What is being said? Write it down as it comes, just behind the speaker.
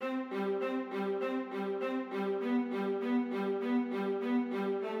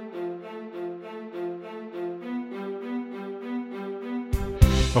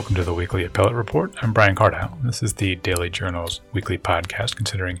Welcome to the Weekly Appellate Report. I'm Brian Cardile. This is the Daily Journal's weekly podcast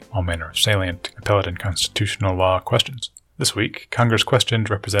considering all manner of salient appellate and constitutional law questions. This week, Congress questioned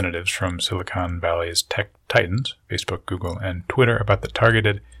representatives from Silicon Valley's tech titans, Facebook, Google, and Twitter, about the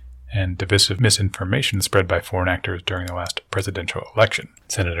targeted and divisive misinformation spread by foreign actors during the last presidential election.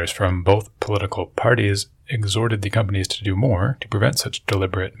 Senators from both political parties exhorted the companies to do more to prevent such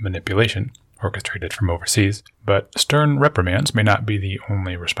deliberate manipulation orchestrated from overseas, but stern reprimands may not be the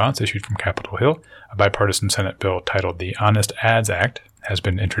only response issued from Capitol Hill. A bipartisan Senate bill titled the Honest Ads Act has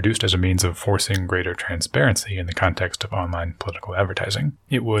been introduced as a means of forcing greater transparency in the context of online political advertising.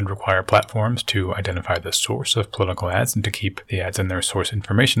 It would require platforms to identify the source of political ads and to keep the ads and their source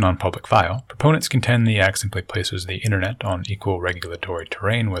information on public file. Proponents contend the act simply places the internet on equal regulatory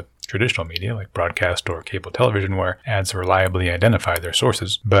terrain with traditional media like broadcast or cable television, where ads reliably identify their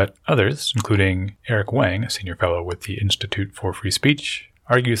sources. But others, including Eric Wang, a senior fellow with the Institute for Free Speech,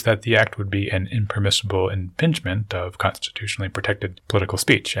 argues that the act would be an impermissible impingement of constitutionally protected political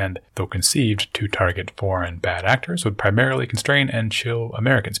speech, and, though conceived to target foreign bad actors, would primarily constrain and chill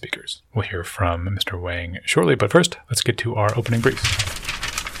American speakers. We'll hear from Mr. Wang shortly, but first, let's get to our opening briefs.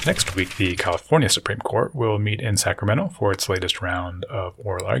 Next week, the California Supreme Court will meet in Sacramento for its latest round of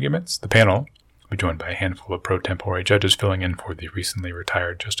oral arguments. The panel will be joined by a handful of pro tempore judges filling in for the recently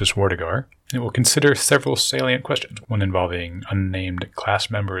retired Justice Wardegar. It will consider several salient questions, one involving unnamed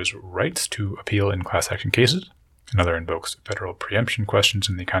class members' rights to appeal in class action cases. Another invokes federal preemption questions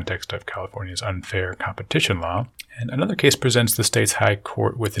in the context of California's unfair competition law. And another case presents the state's high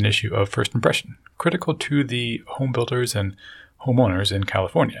court with an issue of first impression, critical to the home builders and homeowners in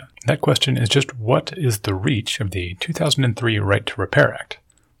California. That question is just what is the reach of the 2003 Right to Repair Act?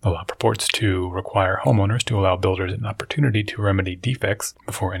 The law purports to require homeowners to allow builders an opportunity to remedy defects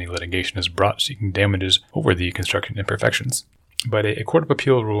before any litigation is brought seeking damages over the construction imperfections. But a Court of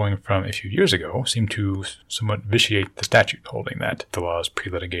Appeal ruling from a few years ago seemed to somewhat vitiate the statute, holding that the law's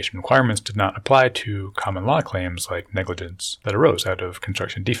pre-litigation requirements did not apply to common law claims like negligence that arose out of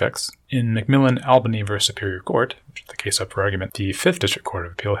construction defects. In McMillan Albany v. Superior Court, which is the case up for argument, the 5th District Court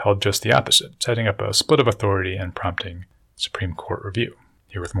of Appeal held just the opposite, setting up a split of authority and prompting Supreme Court review.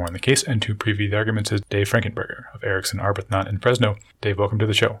 Here with more on the case and to preview the arguments is Dave Frankenberger of Erickson Arbuthnot in Fresno. Dave, welcome to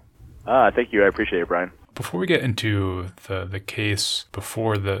the show. Thank you. I appreciate it, Brian. Before we get into the case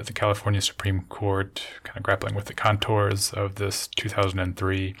before the California Supreme Court, kind of grappling with the contours of this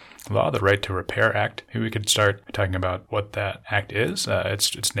 2003 law, the Right to Repair Act, maybe we could start talking about what that act is.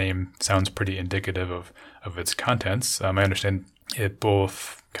 Its name sounds pretty indicative of its contents. I understand it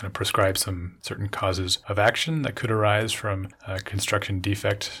both kind of prescribes some certain causes of action that could arise from construction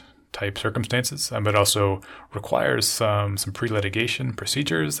defect type circumstances, but also requires some pre-litigation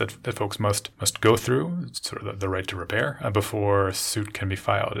procedures that folks must go through, sort of the right to repair, before a suit can be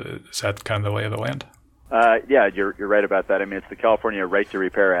filed. Is that kind of the lay of the land? Yeah, you're right about that. I mean, it's the California Right to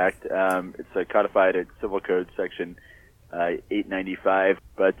Repair Act. It's codified in Civil Code Section 895.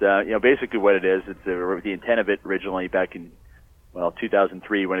 But basically what it is, it's the intent of it originally back in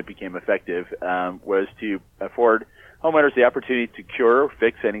 2003 when it became effective, was to afford homeowners the opportunity to cure or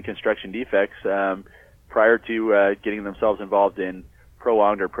fix any construction defects prior to getting themselves involved in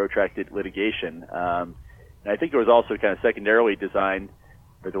prolonged or protracted litigation. And I think it was also kind of secondarily designed,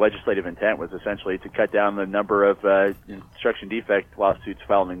 or the legislative intent was essentially to cut down the number of construction defect lawsuits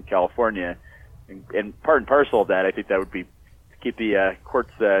filed in California. And part and parcel of that, I think that would be to keep the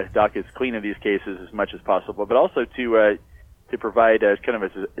courts' dockets clean of these cases as much as possible, but also to provide kind of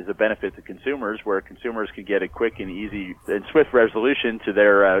as a benefit to consumers, where consumers can get a quick and easy and swift resolution to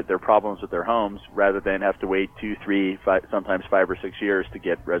their problems with their homes, rather than have to wait 2, 3, 5, sometimes 5 or 6 years to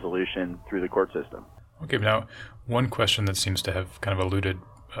get resolution through the court system. Okay, now one question that seems to have kind of eluded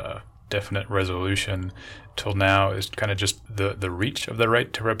definite resolution till now is kind of just the reach of the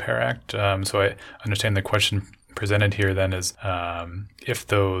Right to Repair Act. So I understand the question presented here then is if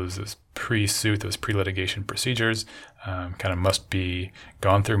those pre-suit, those pre-litigation procedures kind of must be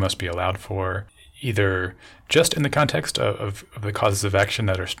gone through, must be allowed for, either just in the context of the causes of action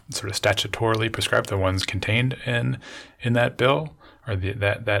that are sort of statutorily prescribed, the ones contained in that bill or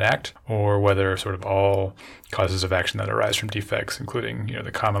that act, or whether sort of all causes of action that arise from defects, including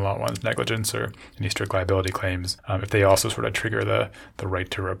the common law ones, negligence or any strict liability claims, if they also sort of trigger the right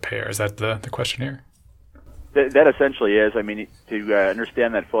to repair. Is that the question here? That essentially is. I mean, to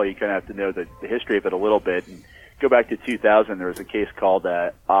understand that fully, you kind of have to know the history of it a little bit. And go back to 2000, there was a case called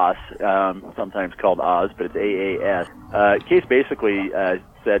OZ, sometimes called Oz, but it's AAS. Case basically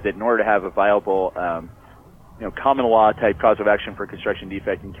said that in order to have a viable, common law type cause of action for construction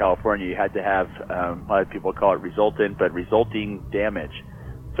defect in California, you had to have, a lot of people call it resultant, but resulting damage.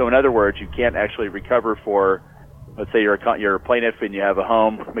 So in other words, you can't actually recover for, let's say you're a plaintiff and you have a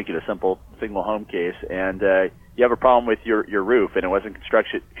home, make it a simple single home case, and you have a problem with your roof and it wasn't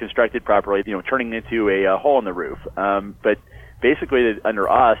constructed properly, turning into a hole in the roof. But basically, under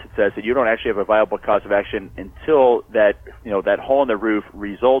us, it says that you don't actually have a viable cause of action until that hole in the roof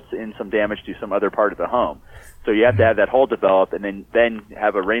results in some damage to some other part of the home. So you have to have that hole develop, and then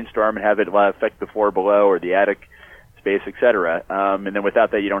have a rainstorm and have it affect the floor below or the attic space, etc. And then without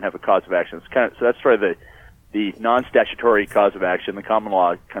that, you don't have a cause of action. So that's sort of the non-statutory cause of action, the common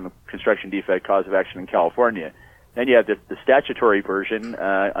law kind of construction defect cause of action in California. Then you have the statutory version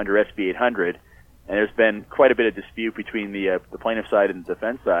under SB 800. And there's been quite a bit of dispute between the plaintiff side and the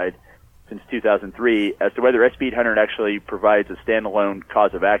defense side since 2003 as to whether SB 800 actually provides a standalone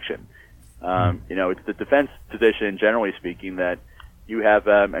cause of action. It's the defense position, generally speaking, that you have,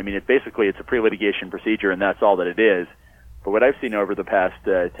 it's a pre-litigation procedure, and that's all that it is. But what I've seen over the past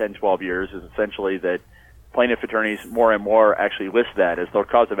 10, 12 years is essentially that plaintiff attorneys more and more actually list that as their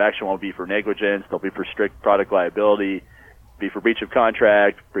cause of action will be for negligence, they'll be for strict product liability, be for breach of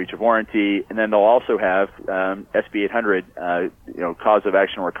contract, breach of warranty, and then they'll also have SB 800, cause of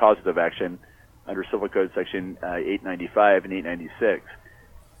action or causes of action under Civil Code Section 895 and 896.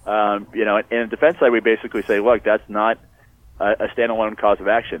 And the defense side, we basically say, look, that's not a standalone cause of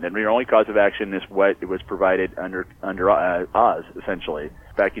action. And your only cause of action is what it was provided under Oz, essentially,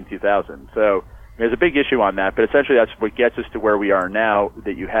 back in 2000. So there's a big issue on that, but essentially that's what gets us to where we are now,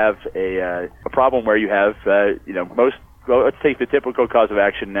 that you have a problem where you have, let's take the typical cause of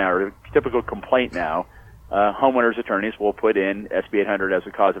action now, or the typical complaint now. Homeowners' attorneys will put in SB 800 as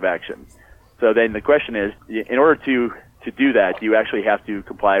a cause of action. So then the question is, in order to do that, you actually have to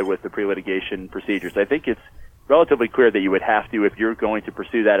comply with the pre-litigation procedures. I think it's relatively clear that you would have to if you're going to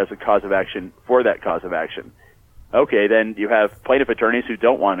pursue that as a cause of action for that cause of action. Okay, then you have plaintiff attorneys who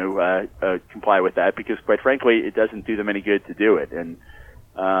don't want to comply with that because, quite frankly, it doesn't do them any good to do it. And,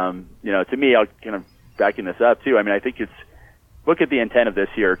 to me, I'll kind of backing this up, too. I think look at the intent of this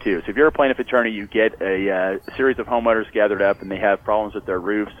here, too. So if you're a plaintiff attorney, you get a series of homeowners gathered up and they have problems with their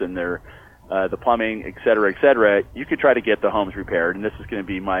roofs and their the plumbing, et cetera, you could try to get the homes repaired, and this is going to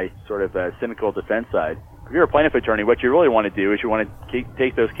be my sort of cynical defense side. If you're a plaintiff attorney, what you really want to do is you want to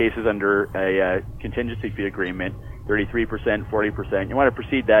take those cases under a contingency fee agreement, 33%, 40%. You want to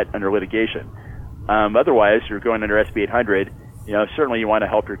proceed that under litigation. Otherwise, you're going under SB 800. Certainly you want to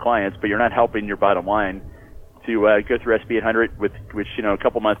help your clients, but you're not helping your bottom line to go through SB 800, which a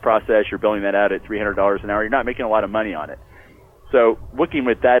couple-month process, you're billing that out at $300 an hour. You're not making a lot of money on it. So looking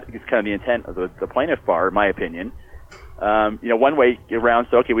with that is kind of the intent of the plaintiff bar, in my opinion. One way around,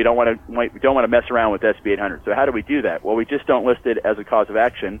 so okay, we don't want to mess around with SB 800. So how do we do that? Well, we just don't list it as a cause of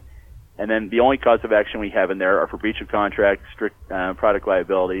action, and then the only cause of action we have in there are for breach of contract, strict product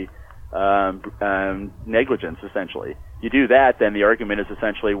liability, negligence, essentially. You do that, then the argument is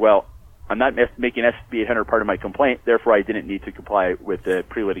essentially, well, I'm not making SB 800 part of my complaint, therefore I didn't need to comply with the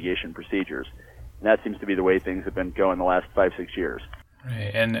pre-litigation procedures. And that seems to be the way things have been going the last 5-6 years.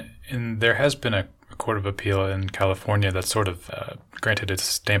 Right. And there has been a court of appeal in California that sort of granted its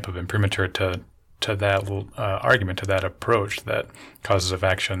stamp of imprimatur to that argument, to that approach, that causes of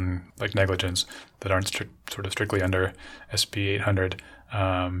action like negligence that aren't strictly under SB 800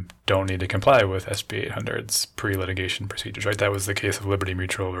 don't need to comply with SB 800's pre-litigation procedures, right? That was the case of Liberty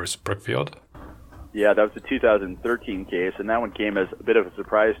Mutual versus Brookfield. Yeah, that was a 2013 case, and that one came as a bit of a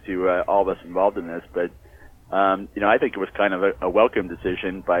surprise to all of us involved in this. But, I think it was kind of a welcome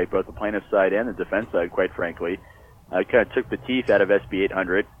decision by both the plaintiff side and the defense side, quite frankly. It kind of took the teeth out of SB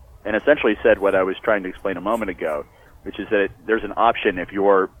 800 and essentially said what I was trying to explain a moment ago, which is that there's an option if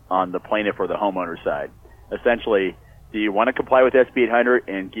you're on the plaintiff or the homeowner side. Essentially, do you want to comply with SB 800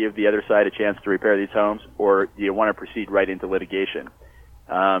 and give the other side a chance to repair these homes, or do you want to proceed right into litigation?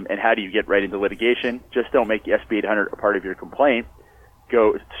 And how do you get right into litigation? Just don't make SB 800 a part of your complaint.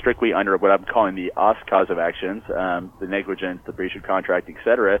 Go strictly under what I'm calling the OS cause of actions, the negligence, the breach of contract, et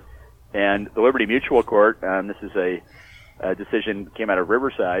cetera. And the Liberty Mutual Court, this is a decision that came out of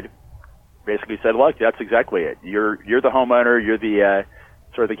Riverside, basically said, look, that's exactly it. You're the homeowner, you're the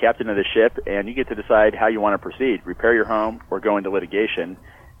sort of the captain of the ship, and you get to decide how you want to proceed, repair your home or go into litigation.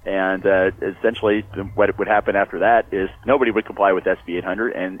 And essentially what would happen after that is nobody would comply with SB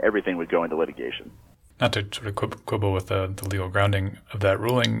 800 and everything would go into litigation. Not to sort of quibble with the legal grounding of that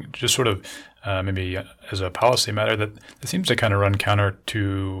ruling, just sort of maybe as a policy matter, that it seems to kind of run counter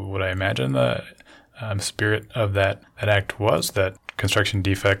to what I imagine the spirit of that act was, that construction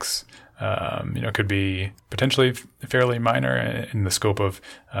defects, could be potentially fairly minor in the scope of,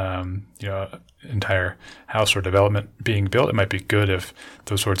 entire house or development being built. It might be good if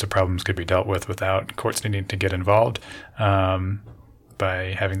those sorts of problems could be dealt with without courts needing to get involved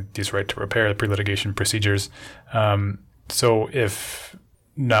by having these right to repair pre-litigation procedures. So if,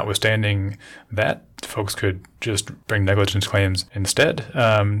 notwithstanding that, folks could just bring negligence claims instead,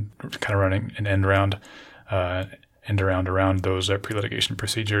 kind of running an end around those pre-litigation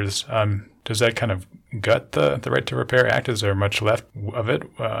procedures. Does that kind of gut the Right to Repair Act? Is there much left of it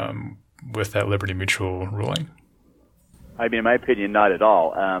with that Liberty Mutual ruling? I mean, in my opinion, not at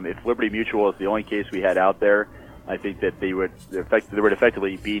all. If Liberty Mutual is the only case we had out there, I think that there would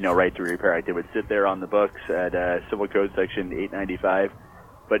effectively be no Right to Repair Act. It would sit there on the books at Civil Code Section 895,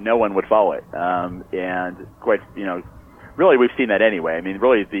 but no one would follow it. And really, we've seen that anyway. I mean,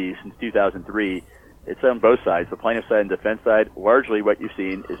 really, since 2003, it's on both sides, the plaintiff side and defense side. Largely what you've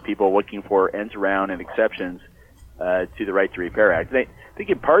seen is people looking for ends around and exceptions to the Right to Repair Act. And I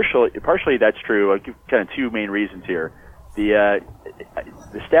think partially that's true. I'll give kind of two main reasons here. The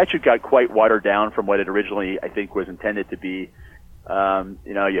statute got quite watered down from what it originally, I think, was intended to be.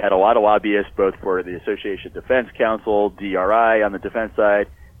 You had a lot of lobbyists, both for the Association of Defense Counsel, DRI on the defense side,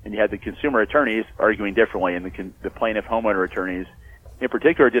 and you had the consumer attorneys arguing differently, and the plaintiff homeowner attorneys in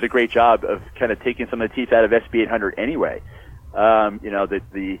particular did a great job of kind of taking some of the teeth out of SB 800 anyway.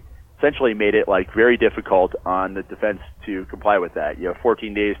 The essentially made it very difficult on the defense to comply with that.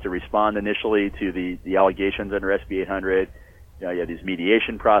 14 days to respond initially to the allegations under SB 800. You have these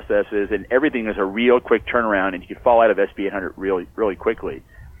mediation processes, and everything is a real quick turnaround, and you can fall out of SB 800 really, really quickly.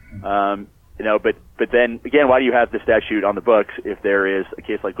 But then again, why do you have the statute on the books if there is a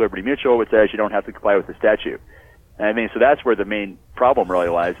case like Liberty Mutual which says you don't have to comply with the statute? And I mean, so that's where the main problem really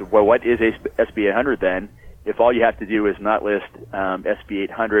lies. Well, what is SB 800 then? If all you have to do is not list SB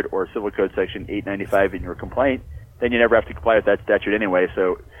 800 or Civil Code Section 895 in your complaint, then you never have to comply with that statute anyway.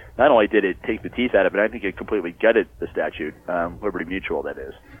 So not only did it take the teeth out of it, I think it completely gutted the statute, Liberty Mutual, that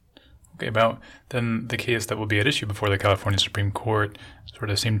is. Okay, about then the case that will be at issue before the California Supreme Court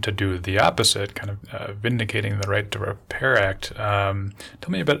sort of seemed to do the opposite, kind of vindicating the Right to Repair Act. Tell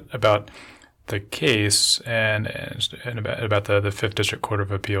me a bit about the case and about the 5th District Court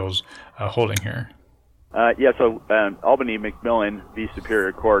of Appeals holding here. So Albany McMillan v.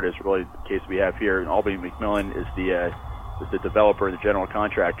 Superior Court is really the case we have here. And Albany McMillan is the developer and the general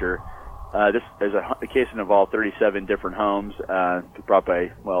contractor. This is a case that involved 37 different homes brought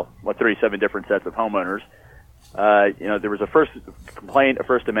by 37 different sets of homeowners. There was a first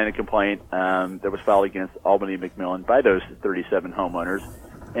amendment complaint that was filed against Albany McMillan by those 37 homeowners,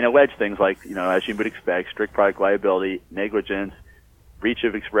 and alleged things like, as you would expect, strict product liability, negligence, breach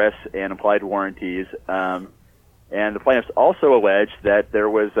of express and implied warranties, and the plaintiffs also alleged that there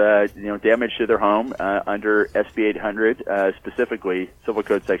was damage to their home under SB 800, specifically Civil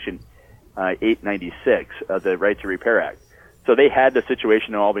Code Section 896 of the Right to Repair Act. So they had the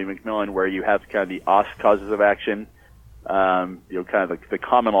situation in Albany McMillan where you have kind of the OSC causes of action, kind of the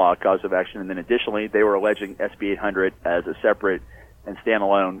common law cause of action, and then additionally they were alleging SB 800 as a separate and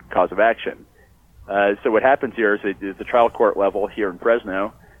standalone cause of action. So what happens here is at the trial court level here in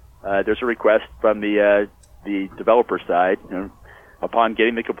Fresno, there's a request from the developer side. Upon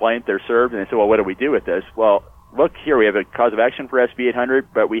getting the complaint, they're served, and they say, well, what do we do with this? Well, look here, we have a cause of action for SB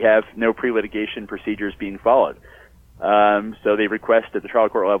 800, but we have no pre-litigation procedures being followed. So they request at the trial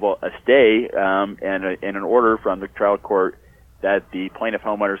court level a stay and an order from the trial court that the plaintiff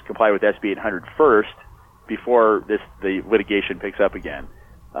homeowners comply with SB 800 first before the litigation picks up again.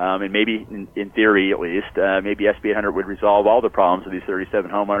 And maybe, in theory at least, maybe SB 800 would resolve all the problems of these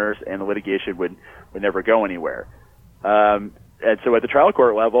 37 homeowners, and the litigation would never go anywhere. And so at the trial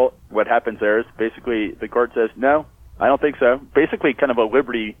court level, what happens there is basically the court says, no, I don't think so. Basically kind of a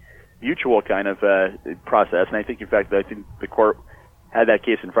Liberty Mutual kind of process. And I think the court had that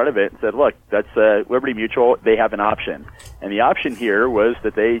case in front of it and said, look, that's Liberty Mutual. They have an option. And the option here was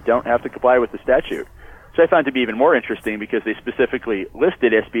that they don't have to comply with the statute. So I found it to be even more interesting because they specifically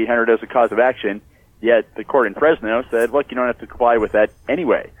listed SB 800 as a cause of action, yet the court in Fresno said, look, you don't have to comply with that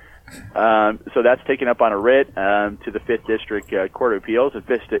anyway. So that's taken up on a writ to the 5th District Court of Appeals. The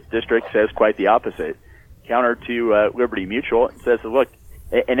 5th District says quite the opposite. Counter to Liberty Mutual, it says, look,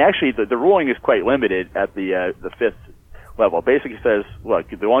 and actually the ruling is quite limited at the 5th level. Basically says, look,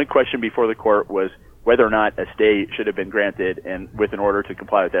 the only question before the court was whether or not a stay should have been granted and with an order to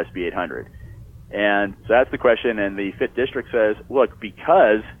comply with SB 800. And so that's the question, and the 5th District says, look,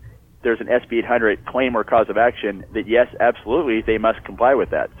 because there's an SB 800 claim or cause of action, that yes, absolutely, they must comply with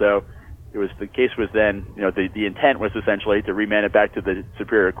that. So the case was then, the intent was essentially to remand it back to the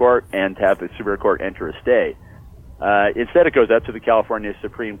Superior Court and to have the Superior Court enter a stay. Instead, it goes up to the California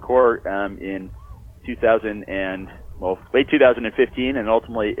Supreme Court in late 2015, and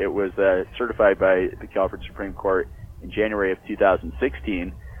ultimately it was certified by the California Supreme Court in January of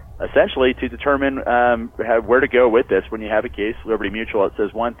 2016, essentially to determine where to go with this when you have a case. Liberty Mutual, it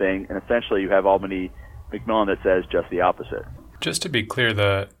says one thing, and essentially you have Albany McMillan that says just the opposite. Just to be clear,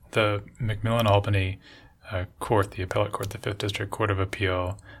 the McMillan-Albany court, the appellate court, the 5th District Court of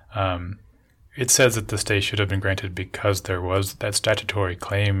Appeal, it says that the stay should have been granted because there was that statutory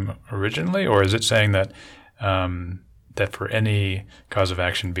claim originally, or is it saying that that for any cause of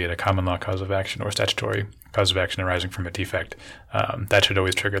action, be it a common law cause of action or statutory cause of action arising from a defect, that should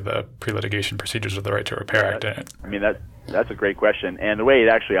always trigger the pre-litigation procedures of the Right to Repair Act? I mean, that's a great question, and the way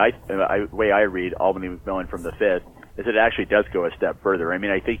the way I read Albany McMillan from the 5th is it actually does go a step further. I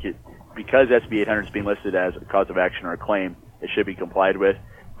mean, I think because SB 800 is being listed as a cause of action or a claim, it should be complied with.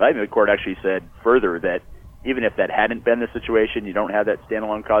 But I think the court actually said further that even if that hadn't been the situation, you don't have that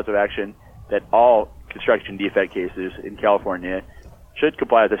standalone cause of action, that all construction defect cases in California should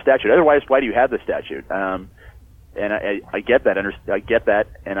comply with the statute. Otherwise, why do you have the statute? And I get that. I get that,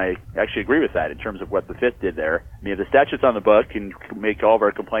 and I actually agree with that in terms of what the 5th did there. I mean, if the statute's on the book and make all of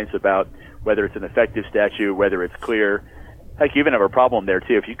our complaints about whether it's an effective statute, whether it's clear. Heck, you even have a problem there,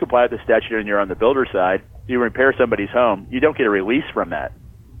 too. If you comply with the statute and you're on the builder side, you repair somebody's home, you don't get a release from that.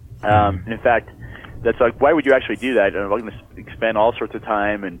 And in fact, that's like, why would you actually do that? I'm going to expend all sorts of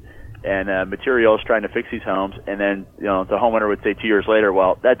time and materials trying to fix these homes, and then the homeowner would say 2 years later,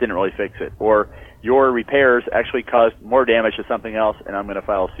 well, that didn't really fix it. Or your repairs actually caused more damage to something else, and I'm going to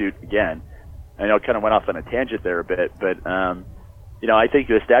file suit again. I know it kind of went off on a tangent there a bit, but I think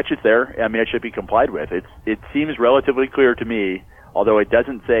the statute's there. I mean, it should be complied with. It seems relatively clear to me, although it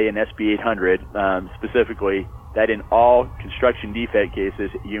doesn't say in SB 800 specifically that in all construction defect cases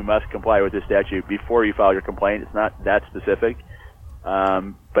you must comply with the statute before you file your complaint. It's not that specific.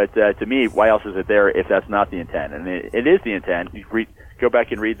 But to me, why else is it there if that's not the intent? And it is the intent. You go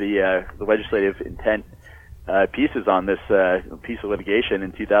back and read the legislative intent pieces on this piece of litigation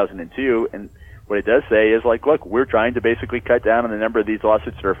in 2002, and what it does say is like, look, we're trying to basically cut down on the number of these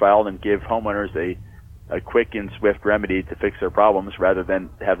lawsuits that are filed and give homeowners a quick and swift remedy to fix their problems rather than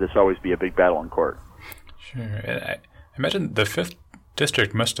have this always be a big battle in court. Sure. I imagine the 5th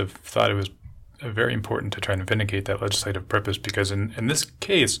District must have thought it was very important to try and vindicate that legislative purpose, because in this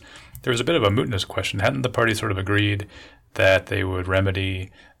case, there was a bit of a mootness question. Hadn't the parties sort of agreed that they would remedy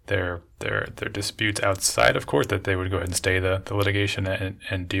their disputes outside of court, that they would go ahead and stay the litigation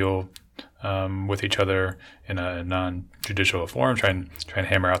and deal with each other in a non-judicial forum, try and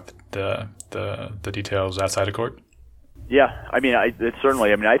hammer out the details outside of court? Yeah, I mean, I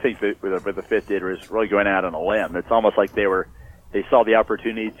think that what the 5th did was really going out on a limb. It's almost like they saw the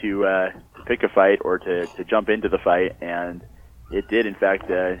opportunity to pick a fight or to jump into the fight, and it did, in fact,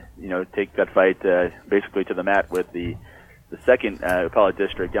 take that fight basically to the mat with the second appellate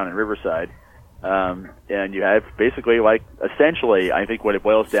district down in Riverside. And you have basically, like, essentially, I think what it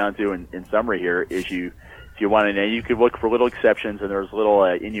boils down to in summary here is if you want to know, you could look for little exceptions, and there's little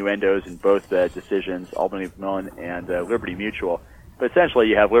innuendos in both decisions, Albany McMillan and Liberty Mutual. But essentially,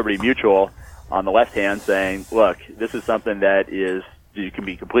 you have Liberty Mutual on the left hand saying, look, this is something that you can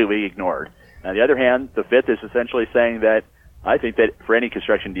be completely ignored. On the other hand, the 5th is essentially saying that I think that for any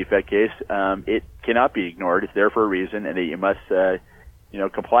construction defect case, it cannot be ignored. It's there for a reason, and that you must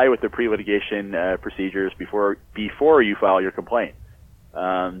comply with the pre-litigation procedures before you file your complaint.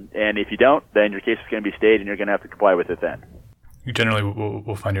 And if you don't, then your case is going to be stayed, and you're going to have to comply with it then. You generally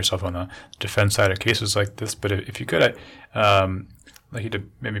will find yourself on the defense side of cases like this, but if you could, I'd like you to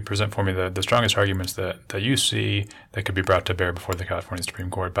maybe present for me the strongest arguments that you see that could be brought to bear before the California Supreme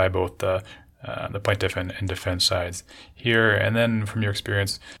Court by both the plaintiff and defense sides here. And then from your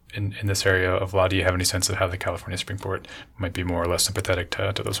experience in this area of law, do you have any sense of how the California Supreme Court might be more or less sympathetic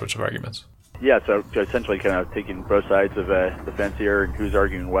to those sorts of arguments? Yeah, so essentially kind of taking both sides of the fence here and who's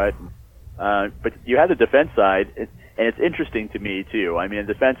arguing what. But you have the defense side, and it's interesting to me, too. I mean, in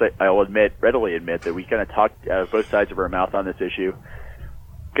defense, I'll readily admit that we kind of talked both sides of our mouth on this issue.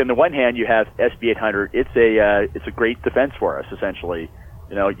 On the one hand, you have SB 800. It's a great defense for us, essentially.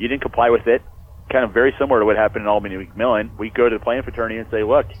 You didn't comply with it. Kind of very similar to what happened in Albany McMillan. We go to the plaintiff attorney and say,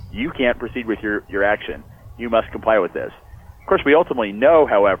 look, you can't proceed with your action. You must comply with this. Of course, we ultimately know,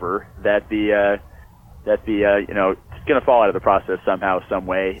 however, that it's going to fall out of the process somehow, some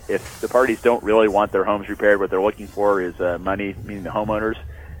way. If the parties don't really want their homes repaired, what they're looking for is money, meaning the homeowners.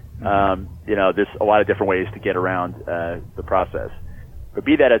 There's a lot of different ways to get around the process. But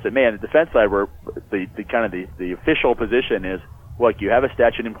be that as it may, on the defense side, where the official position is, look, you have a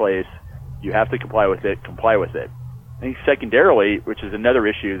statute in place, you have to comply with it. I think secondarily, which is another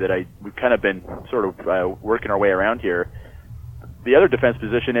issue that we've kind of been sort of working our way around here, the other defense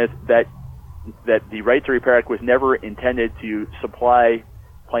position is that the Right to Repair Act was never intended to supply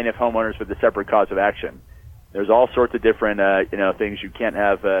plaintiff homeowners with a separate cause of action. There's all sorts of different things. You can't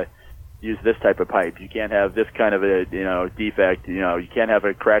have use this type of pipe. You can't have this kind of a defect. You can't have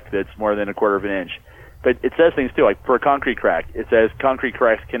a crack that's more than 1/4 of an inch. But it says things too, like for a concrete crack, it says concrete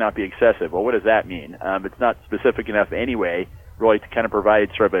cracks cannot be excessive. Well, what does that mean? It's not specific enough anyway, really, to kind of provide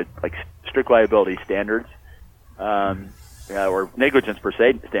sort of strict liability standards, or negligence per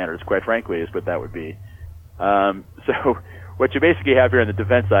se standards, quite frankly, is what that would be. So what you basically have here on the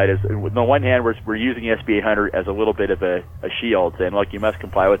defense side is, on the one hand, we're using SB 800 as a little bit of a shield, saying, look, you must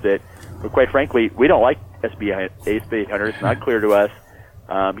comply with it. But quite frankly, we don't like SB 800. It's not clear to us.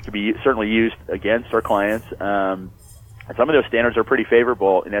 It can be certainly used against our clients. And some of those standards are pretty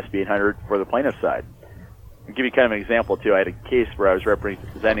favorable in SB 800 for the plaintiff side. I'll give you kind of an example, too. I had a case where I was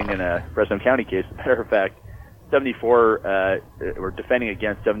representing in a Fresno County case. As a matter of fact, 74, we're defending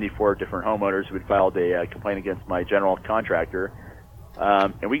against 74 different homeowners who had filed a complaint against my general contractor.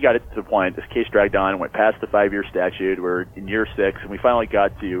 And we got it to the point, this case dragged on, went past the 5-year statute. We're in year 6, and we finally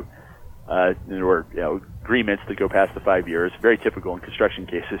got to, there were agreements to go past the 5 years. Very typical in construction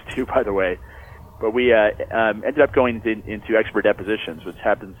cases, too, by the way. But we ended up going into expert depositions, which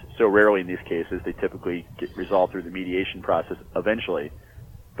happens so rarely in these cases. They typically get resolved through the mediation process eventually.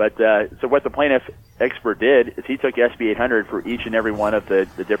 But so what the plaintiff expert did is he took SB 800 for each and every one of the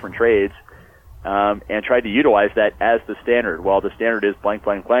different trades and tried to utilize that as the standard. Well, the standard is blank,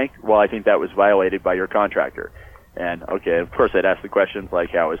 blank, blank. Well, I think that was violated by your contractor. And, okay, of course, I'd ask the questions like,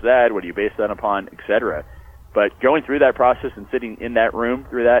 how is that? What do you base that upon, et cetera. But going through that process and sitting in that room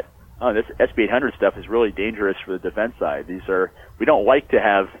through that, this SB 800 stuff is really dangerous for the defense side. We don't like to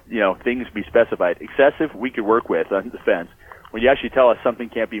have, things be specified. Excessive, we could work with on defense. When you actually tell us something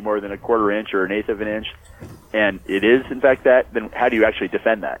can't be more than 1/4 inch or 1/8 of an inch, and it is in fact that, then how do you actually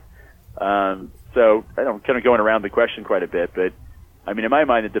defend that? So I know I'm kind of going around the question quite a bit, but I mean, in my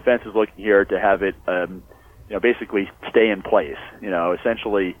mind, the defense is looking here to have it, basically stay in place.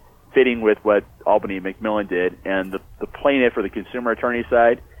 Essentially fitting with what Albany and McMillan did, and the plaintiff or the consumer attorney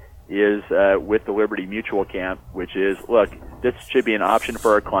side is with the Liberty Mutual camp, which is, look, this should be an option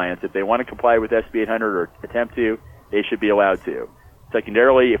for our clients. If they want to comply with SB 800 or attempt to, they should be allowed to.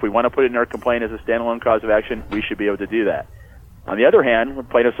 Secondarily, if we want to put it in our complaint as a standalone cause of action, we should be able to do that. On the other hand, the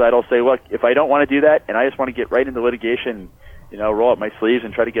plaintiff side will say, look, if I don't want to do that and I just want to get right into litigation, roll up my sleeves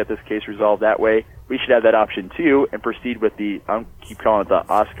and try to get this case resolved that way, we should have that option too and proceed with I keep calling it the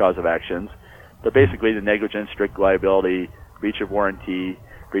OS cause of actions, but basically the negligence, strict liability, breach of warranty,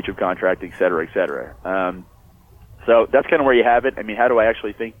 breach of contract, et cetera, et cetera. So that's kind of where you have it. I mean, how do I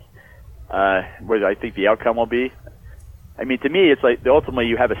actually think, what I think the outcome will be? I mean, to me, it's like ultimately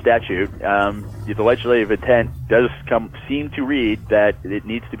you have a statute. The legislative intent does seem to read that it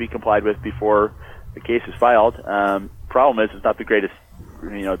needs to be complied with before the case is filed. Problem is, it's not the greatest,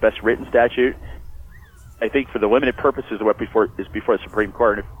 best written statute. I think for the limited purposes of what before the Supreme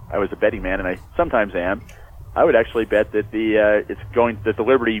Court, if I was a betting man, and I sometimes am, I would actually bet that the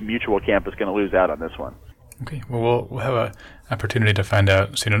Liberty Mutual camp is going to lose out on this one. Okay, well, we'll have an opportunity to find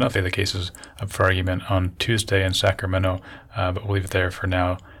out soon enough if the case is up for argument on Tuesday in Sacramento, but we'll leave it there for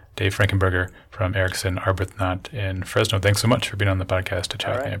now. Dave Frankenberger from Erickson Arbuthnot in Fresno, thanks so much for being on the podcast to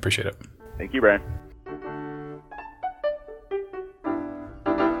chat with me. I appreciate it. Thank you, Brian.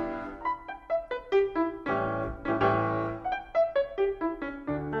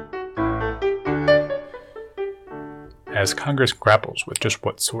 As Congress grapples with just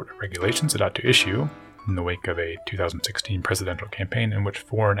what sort of regulations it ought to issue, in the wake of a 2016 presidential campaign in which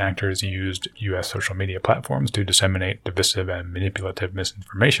foreign actors used U.S. social media platforms to disseminate divisive and manipulative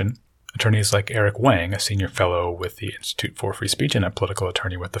misinformation, attorneys like Eric Wang, a senior fellow with the Institute for Free Speech and a political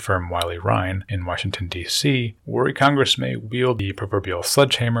attorney with the firm Wiley Ryan in Washington, D.C., worry Congress may wield the proverbial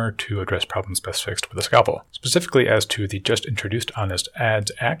sledgehammer to address problems best fixed with a scalpel. Specifically as to the just-introduced Honest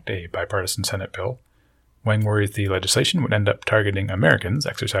Ads Act, a bipartisan Senate bill, Wang worries the legislation would end up targeting Americans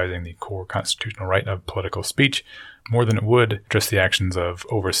exercising the core constitutional right of political speech more than it would address the actions of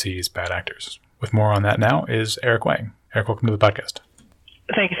overseas bad actors. With more on that now is Eric Wang. Eric, welcome to the podcast.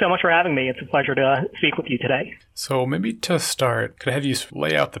 Thank you so much for having me. It's a pleasure to speak with you today. So maybe to start, could I have you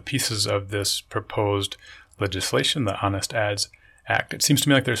lay out the pieces of this proposed legislation, the Honest Ads Act? It seems to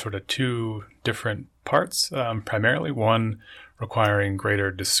me like there's sort of two different parts, primarily one requiring greater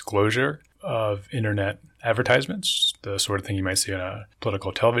disclosure of internet advertisements, the sort of thing you might see in a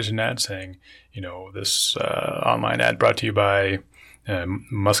political television ad saying, this online ad brought to you by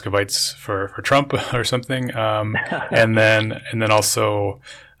Muscovites for Trump or something. And then also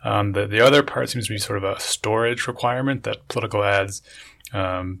the other part seems to be sort of a storage requirement that political ads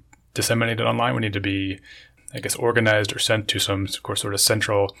disseminated online would need to be, I guess, organized or sent to some sort of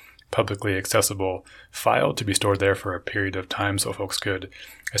central, publicly accessible file to be stored there for a period of time, so folks could,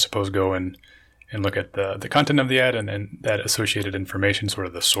 I suppose, go and look at the content of the ad and then that associated information, sort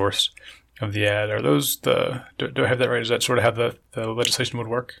of the source of the ad. Are those do I have that right? Is that sort of how the legislation would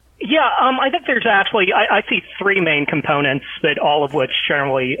work? Yeah, I think there's actually, I see three main components, that all of which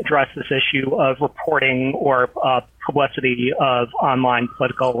generally address this issue of reporting or publicity of online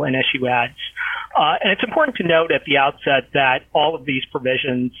political and issue ads. And it's important to note at the outset that all of these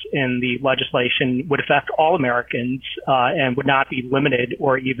provisions in the legislation would affect all Americans and would not be limited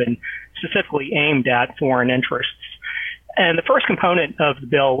or even specifically aimed at foreign interests. And the first component of the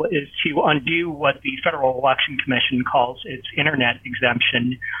bill is to undo what the Federal Election Commission calls its Internet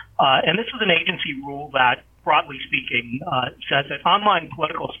exemption. And this is an agency rule that, broadly speaking, says that online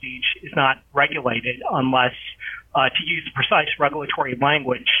political speech is not regulated unless, to use the precise regulatory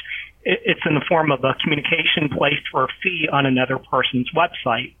language, it's in the form of a communication placed for a fee on another person's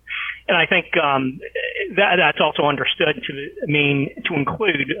website. And I think that's also understood to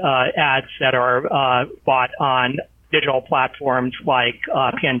include ads that are bought on digital platforms like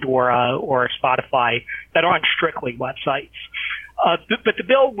Pandora or Spotify that aren't strictly websites. But the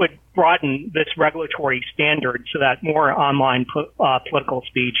bill would broaden this regulatory standard so that more online political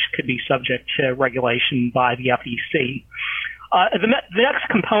speech could be subject to regulation by the FEC. The next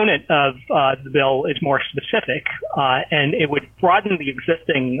component of the bill is more specific, and it would broaden the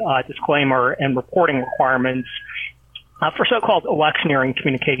existing disclaimer and reporting requirements for so-called electioneering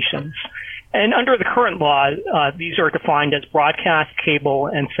communications. And under the current law, these are defined as broadcast, cable,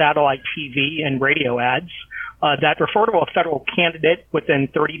 and satellite TV and radio ads that refer to a federal candidate within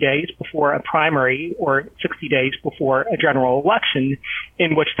 30 days before a primary or 60 days before a general election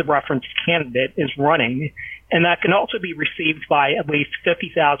in which the referenced candidate is running. And that can also be received by at least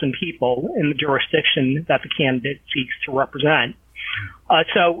 50,000 people in the jurisdiction that the candidate seeks to represent.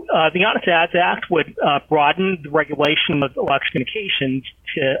 So the Honest Ads Act would broaden the regulation of election communications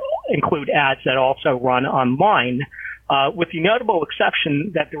to include ads that also run online, with the notable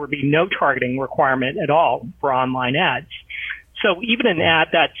exception that there would be no targeting requirement at all for online ads. So even an ad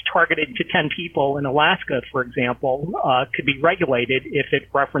that's targeted to 10 people in Alaska, for example, could be regulated if it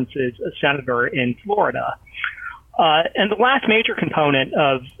references a senator in Florida. And the last major component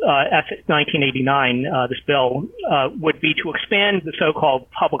of S 1989, this bill, would be to expand the so-called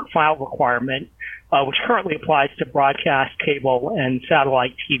public file requirement, which currently applies to broadcast, cable, and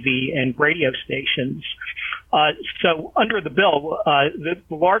satellite TV and radio stations. So under the bill, the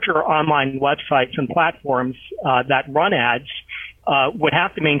larger online websites and platforms that run ads would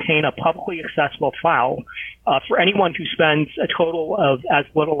have to maintain a publicly accessible file for anyone who spends a total of as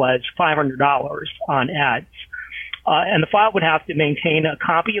little as $500 on ads. And the file would have to maintain a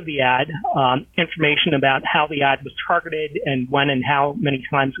copy of the ad, information about how the ad was targeted and when and how many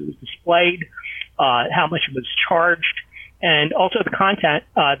times it was displayed, how much it was charged, and also the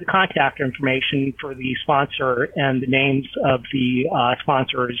contact information for the sponsor and the names of the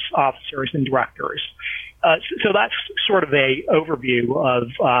sponsors, officers, and directors. So that's sort of a overview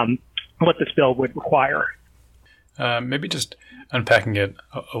of what this bill would require. Maybe just unpacking it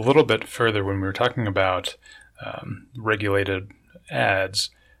a little bit further, when we were talking about regulated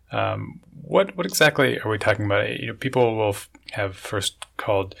ads, what exactly are we talking about? People will have first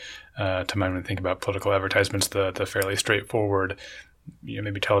called to mind when they think about political advertisements the fairly straightforward,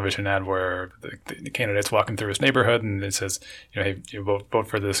 maybe television ad where the candidate's walking through his neighborhood and it says, hey, you vote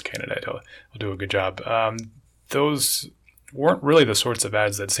for this candidate, he'll do a good job. Those weren't really the sorts of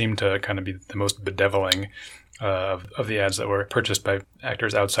ads that seem to kind of be the most bedeviling of the ads that were purchased by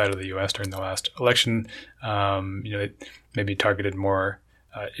actors outside of the U.S. during the last election. They maybe targeted more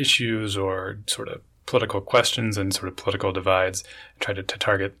issues or sort of political questions and sort of political divides, tried to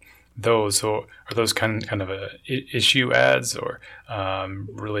target those. So are those kind of issue ads, or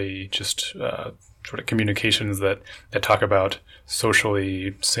really just sort of communications that talk about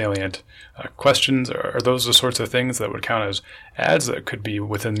socially salient questions? Are those the sorts of things that would count as ads that could be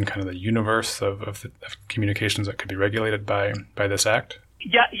within kind of the universe of communications that could be regulated by this act?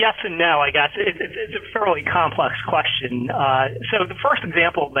 Yeah, yes and no, I guess. It's a fairly complex question. So the first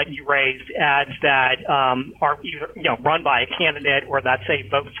example that you raised, ads that are either run by a candidate or that say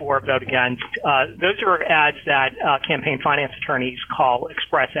vote for, vote against, those are ads that campaign finance attorneys call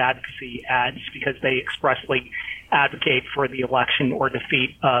express advocacy ads because they expressly advocate for the election or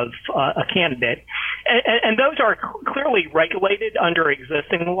defeat of a candidate. And those are clearly regulated under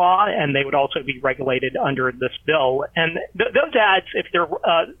existing law, and they would also be regulated under this bill. And those ads, if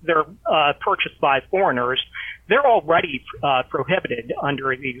they're purchased by foreigners, they're already prohibited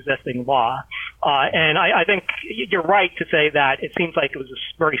under the existing law. And I think you're right to say that it seems like it was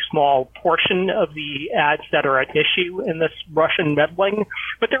a very small portion of the ads that are at issue in this Russian meddling,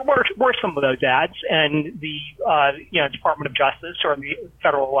 but there were some of those ads, and the Department of Justice or the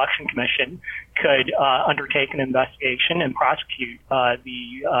Federal Election Commission could undertake an investigation and prosecute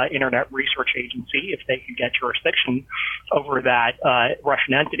the Internet Research Agency if they could get jurisdiction over that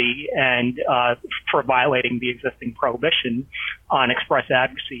Russian entity and for violating the existing prohibition on express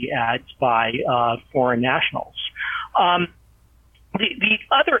advocacy ads by foreign nationals. The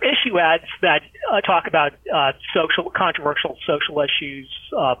other issue ads that talk about controversial social issues,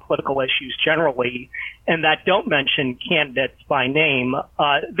 political issues generally, and that don't mention candidates by name,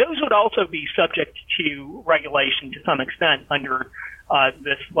 those would also be subject to regulation to some extent under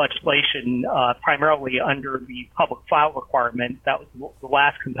this legislation, primarily under the public file requirement. That was the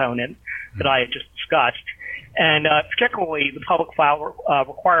last component that I had just discussed. And particularly the public file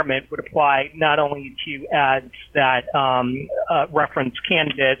requirement would apply not only to ads that reference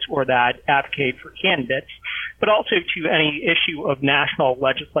candidates or that advocate for candidates, but also to any issue of national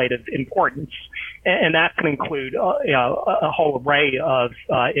legislative importance. And that can include a whole array of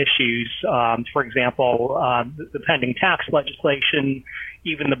issues, for example, the pending tax legislation,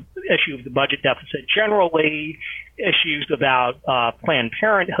 even the issue of the budget deficit generally, issues about Planned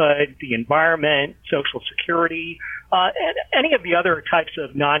Parenthood, the environment, Social Security, and any of the other types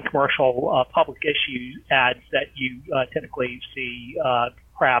of non-commercial public issue ads that you typically see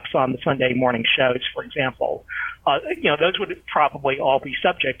perhaps on the Sunday morning shows, for example. Those would probably all be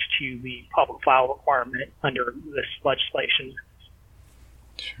subject to the public file requirement under this legislation.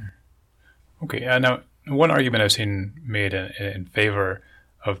 Sure. Okay. Now, one argument I've seen made in favor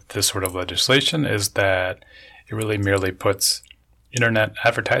of this sort of legislation is that it really merely puts internet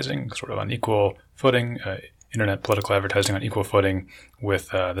advertising sort of on equal footing, internet political advertising on equal footing with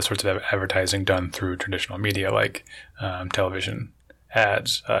the sorts of advertising done through traditional media like television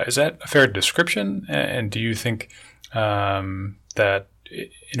ads. Is that a fair description? And do you think that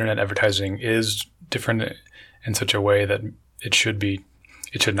internet advertising is different in such a way that it should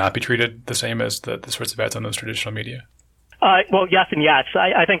not be treated the same as the sorts of ads on those traditional media? Well, yes and yes.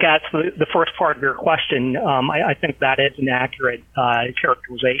 I think that's the first part of your question. I think that is an accurate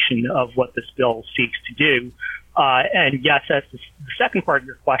characterization of what this bill seeks to do. And yes, that's the second part of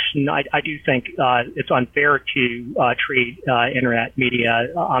your question. I do think it's unfair to treat internet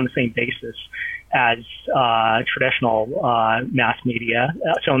media on the same basis as traditional mass media.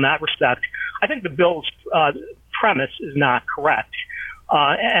 So in that respect, I think the bill's premise is not correct.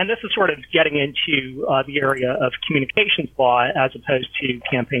 And this is sort of getting into the area of communications law as opposed to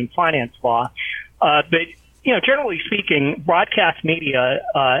campaign finance law. But generally speaking, broadcast media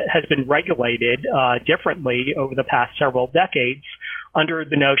has been regulated differently over the past several decades under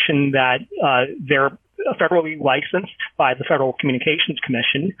the notion that they're federally licensed by the Federal Communications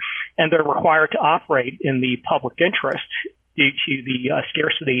Commission, and they're required to operate in the public interest due to the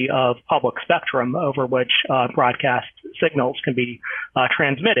scarcity of public spectrum over which broadcast signals can be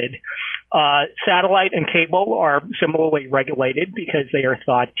transmitted. Satellite and cable are similarly regulated because they are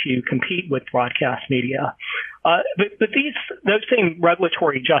thought to compete with broadcast media. But those same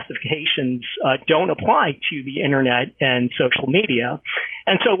regulatory justifications don't apply to the internet and social media.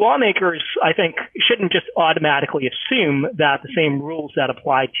 And so lawmakers, I think, shouldn't just automatically assume that the same rules that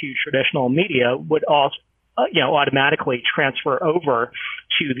apply to traditional media would also automatically transfer over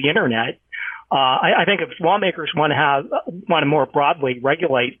to the internet. I think if lawmakers want to more broadly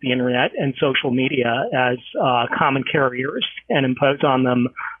regulate the internet and social media as common carriers and impose on them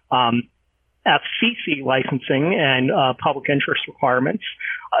FCC licensing and public interest requirements,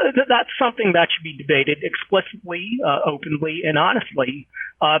 that's something that should be debated explicitly, openly, and honestly.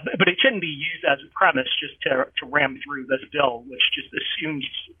 But it shouldn't be used as a premise just to ram through this bill, which just assumes,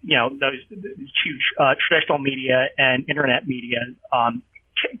 those two traditional media and internet media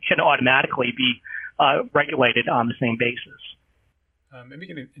can automatically be regulated on the same basis. Maybe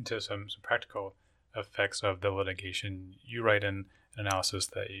getting into some practical effects of the litigation, you write in an analysis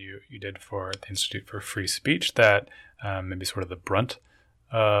that you did for the Institute for Free Speech that maybe sort of the brunt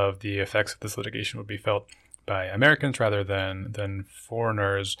of the effects of this litigation would be felt by Americans rather than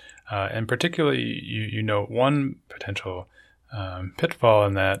foreigners. And particularly, you note one potential pitfall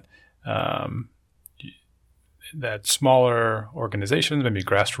in that that smaller organizations, maybe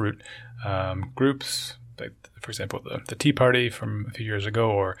grassroots groups, like, for example, the Tea Party from a few years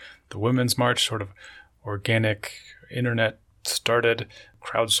ago, or the Women's March, sort of organic, internet-started,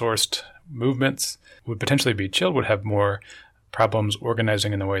 crowdsourced movements, would potentially be chilled, would have more problems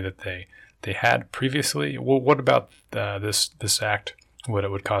organizing in the way that they had previously. Well, what about this act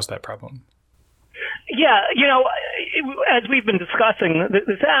would cause that problem? Yeah, as we've been discussing,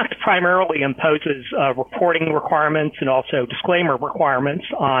 this act primarily imposes reporting requirements and also disclaimer requirements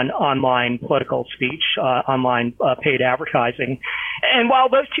on online political speech, online paid advertising. And while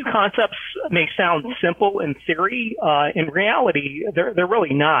those two concepts may sound simple in theory, in reality, they're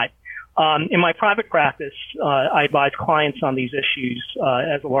really not. In my private practice, I advise clients on these issues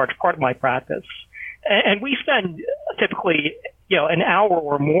as a large part of my practice. And we spend typically, an hour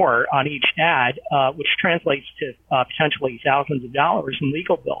or more on each ad, which translates to potentially thousands of dollars in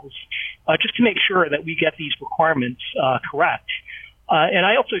legal bills, just to make sure that we get these requirements correct. And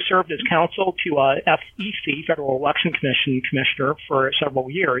I also served as counsel to FEC, Federal Election Commission commissioner, for several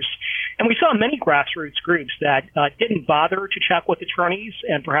years. And we saw many grassroots groups that didn't bother to check with attorneys,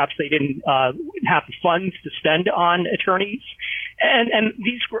 and perhaps they didn't have the funds to spend on attorneys. And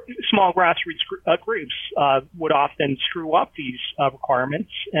these small grassroots groups would often screw up these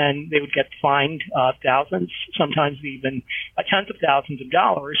requirements, and they would get fined thousands, sometimes even tens of thousands of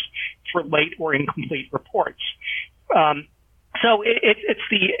dollars for late or incomplete reports. So it's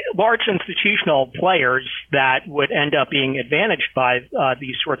the large institutional players that would end up being advantaged by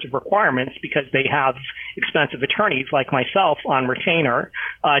these sorts of requirements because they have expensive attorneys like myself on retainer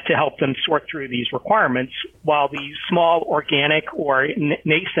to help them sort through these requirements, while these small organic or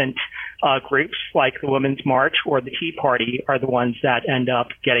nascent groups like the Women's March or the Tea Party are the ones that end up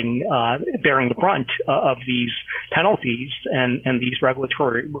getting bearing the brunt of these penalties and these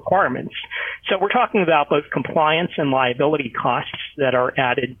regulatory requirements. So we're talking about both compliance and liability costs that are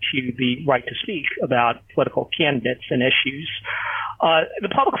added to the right to speak about political candidates and issues. The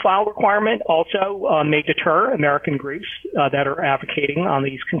public file requirement also may deter American groups that are advocating on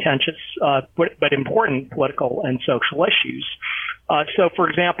these contentious but important political and social issues. So, for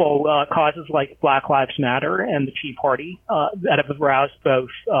example, causes like Black Lives Matter and the Tea Party that have aroused both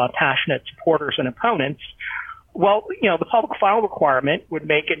passionate supporters and opponents. Well, the public file requirement would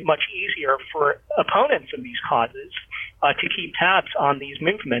make it much easier for opponents of these causes to keep tabs on these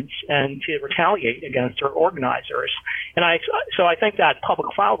movements and to retaliate against their organizers. And so I think that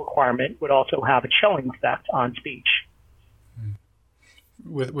public file requirement would also have a chilling effect on speech.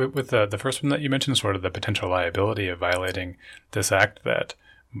 With the first one that you mentioned, sort of the potential liability of violating this act, that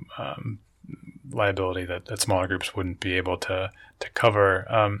liability that smaller groups wouldn't be able to cover,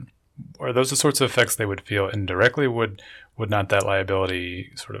 are those the sorts of effects they would feel indirectly? Would not that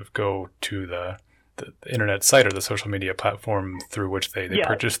liability sort of go to the internet site or the social media platform through which they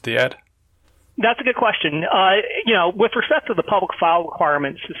purchased the ad? That's a good question. With respect to the public file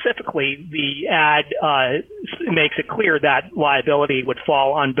requirement specifically, the ad makes it clear that liability would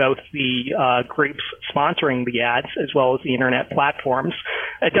fall on both the groups sponsoring the ads as well as the internet platforms.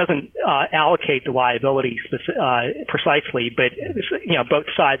 It doesn't allocate the liability precisely, but both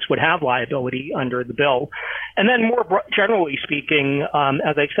sides would have liability under the bill. And then more generally speaking,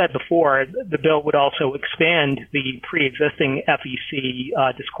 as I said before, the bill would also expand the pre-existing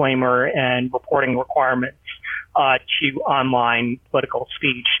FEC disclaimer and reporting requirements to online political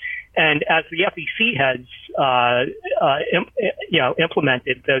speech. And as the FEC has,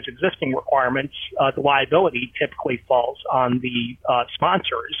 implemented those existing requirements, the liability typically falls on the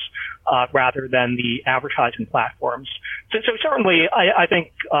sponsors rather than the advertising platforms. So certainly, I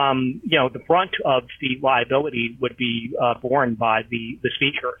think the brunt of the liability would be borne by the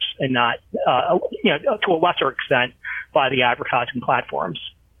speakers, and not to a lesser extent by the advertising platforms.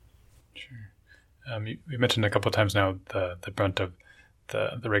 Sure. You mentioned a couple of times now the brunt of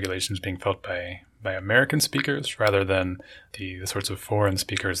the regulations being felt by American speakers rather than the sorts of foreign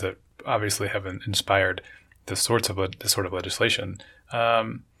speakers that obviously have inspired this sort of legislation.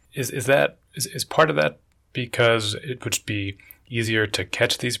 Is part of that because it would be easier to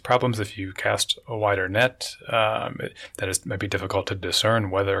catch these problems if you cast a wider net? That it might be difficult to discern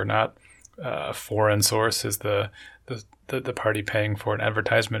whether or not a foreign source is the party paying for an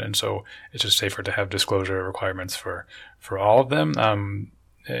advertisement, and so it's just safer to have disclosure requirements for all of them.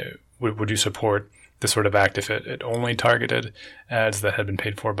 Would you support this sort of act if it only targeted ads that had been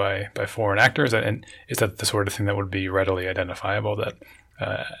paid for by foreign actors? And is that the sort of thing that would be readily identifiable, that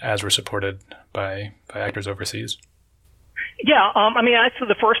as were supported by actors overseas? Yeah, as to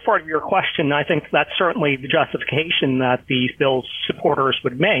the first part of your question, I think that's certainly the justification that the bill's supporters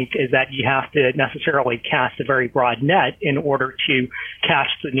would make, is that you have to necessarily cast a very broad net in order to catch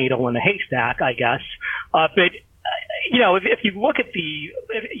the needle in the haystack, I guess. But if you look at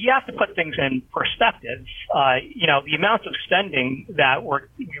you have to put things in perspective. The amounts of spending that we're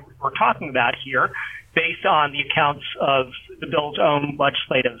talking about here, based on the accounts of the bill's own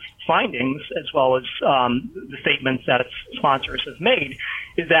legislative findings, as well as the statements that its sponsors have made,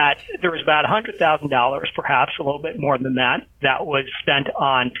 is that there was about $100,000, perhaps a little bit more than that was spent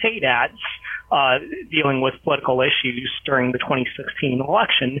on paid ads dealing with political issues during the 2016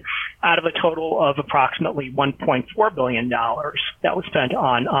 election, out of a total of approximately $1.4 billion that was spent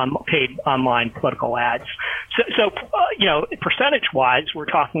on paid online political ads. So percentage-wise, we're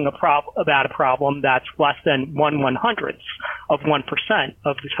talking about a problem that's less than 1/100th of 1%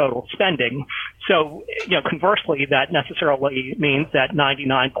 of the total spending. So, conversely, that necessarily means that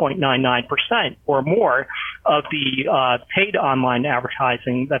 99.99% or more of the paid online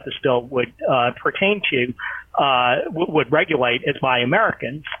advertising that this bill would pertain to would regulate is by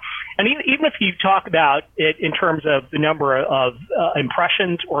Americans. And even if you talk about it in terms of the number of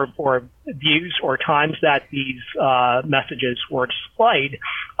impressions or views or times that these messages were displayed,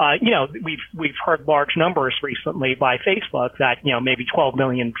 we've heard large numbers recently by Facebook that maybe 12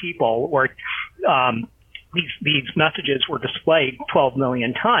 million people or these messages were displayed 12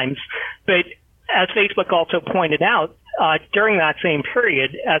 million times. But as Facebook also pointed out, during that same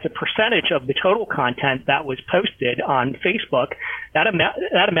period, as a percentage of the total content that was posted on Facebook, that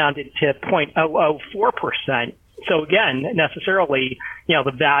amounted to 0.004%. So again, necessarily,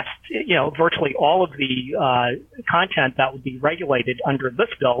 the vast, virtually all of the content that would be regulated under this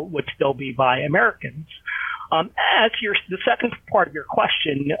bill would still be by Americans. As the second part of your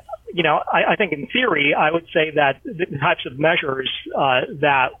question, I think in theory, I would say that the types of measures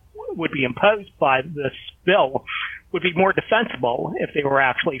that would be imposed by this bill would be more defensible if they were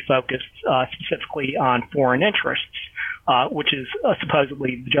actually focused specifically on foreign interests, which is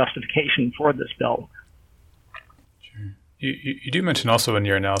supposedly the justification for this bill. Sure. You do mention also in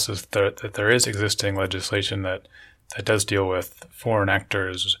your analysis that there is existing legislation that does deal with foreign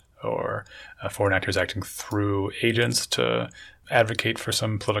actors or foreign actors acting through agents to advocate for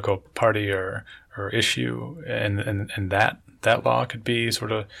some political party or issue, and that law could be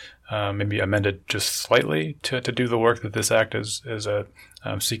sort of maybe amended just slightly to do the work that this act is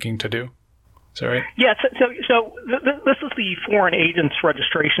seeking to do. Is that right? Yeah, so this is the Foreign Agents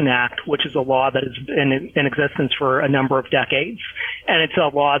Registration Act, which is a law that has been in existence for a number of decades, and it's a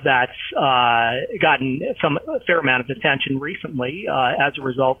law that's gotten a fair amount of attention recently as a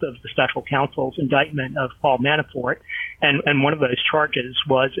result of the special counsel's indictment of Paul Manafort, and one of those charges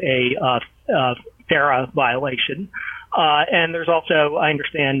was a FARA violation. And there's also, I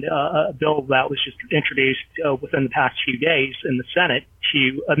understand, a bill that was just introduced within the past few days in the Senate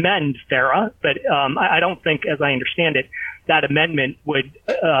to amend FARA, but I don't think, as I understand it, that amendment would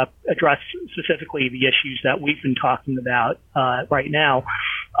address specifically the issues that we've been talking about right now.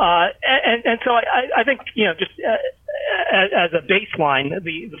 And so I think, just as a baseline,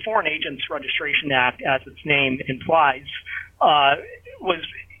 the Foreign Agents Registration Act, as its name implies,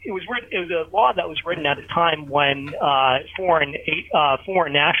 it was a law that was written at a time when foreign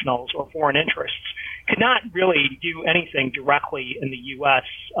nationals or foreign interests could not really do anything directly in the U.S.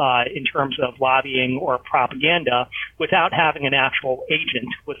 In terms of lobbying or propaganda without having an actual agent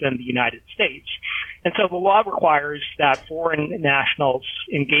within the United States. And so the law requires that foreign nationals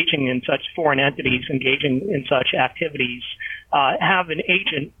engaging in such foreign entities engaging in such activities have an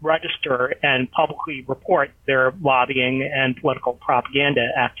agent register and publicly report their lobbying and political propaganda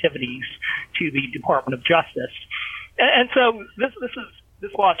activities to the Department of Justice. And so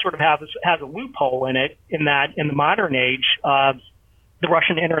this law sort of has a loophole in it, in that in the modern age, the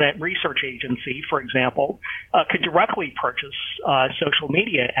Russian Internet Research Agency, for example, could directly purchase social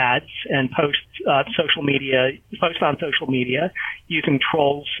media ads and post on social media using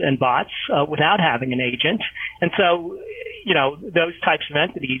trolls and bots without having an agent. And so, those types of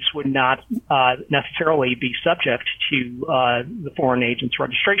entities would not necessarily be subject to the Foreign Agents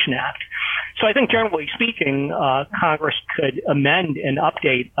Registration Act. So I think, generally speaking, Congress could amend and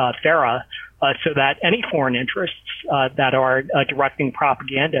update FARA so that any foreign interests that are directing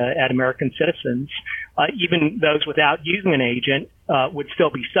propaganda at American citizens, even those without using an agent, would still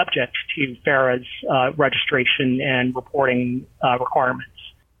be subject to FARA's registration and reporting requirements.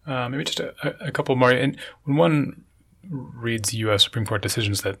 Maybe just a couple more. And when one reads U.S. Supreme Court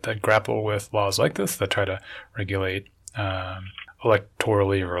decisions that grapple with laws like this, that try to regulate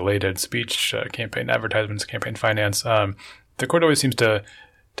electorally related speech, campaign advertisements, campaign finance, the court always seems to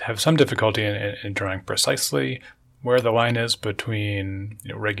have some difficulty in drawing precisely where the line is between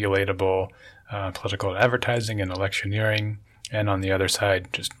regulatable political advertising and electioneering, and on the other side,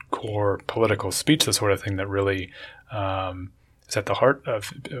 just core political speech, the sort of thing that really is at the heart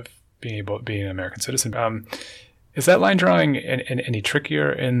of being an American citizen. Is that line drawing any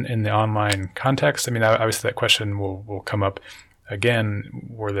trickier in the online context? I mean, obviously that question will come up again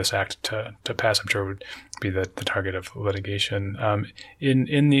were this act to pass. I'm sure it would be the target of litigation.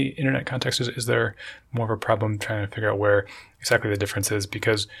 In the internet context, is there more of a problem trying to figure out where exactly the difference is?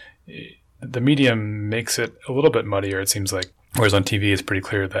 Because the medium makes it a little bit muddier, it seems like. Whereas on TV, it's pretty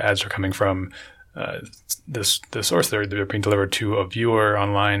clear the ads are coming from the source. They're being delivered to a viewer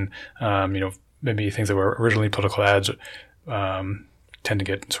online. Maybe things that were originally political ads tend to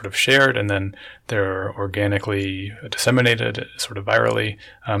get sort of shared, and then they're organically disseminated sort of virally.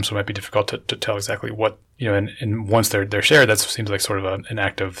 So it might be difficult to tell exactly what, and once they're shared, that seems like sort of an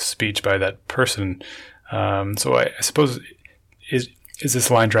act of speech by that person. So I suppose, is this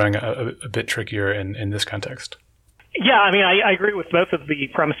line drawing a bit trickier in this context? Yeah, I mean, I agree with both of the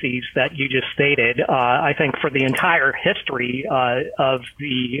premises that you just stated. I think for the entire history of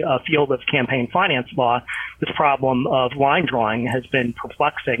the field of campaign finance law, this problem of line drawing has been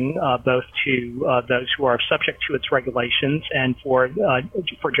perplexing both to those who are subject to its regulations and for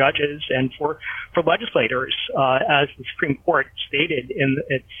judges and for legislators. As the Supreme Court stated in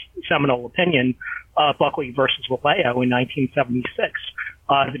its seminal opinion, Buckley versus Vallejo in 1976,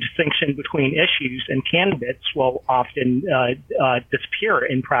 the distinction between issues and candidates will often disappear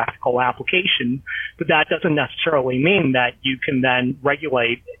in practical application, but that doesn't necessarily mean that you can then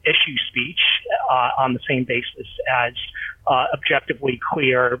regulate issue speech on the same basis as objectively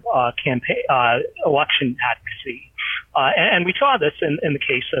clear election advocacy. And we saw this in the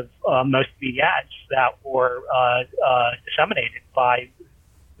case of most of the ads that were disseminated by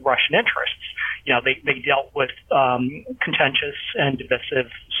Russian interests. They dealt with contentious and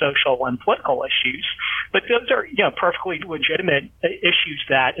divisive social and political issues, but those are perfectly legitimate issues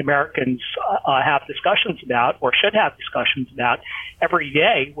that Americans have discussions about or should have discussions about every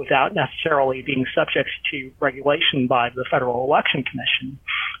day without necessarily being subject to regulation by the Federal Election Commission.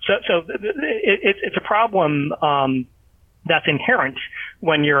 So it's a problem that's inherent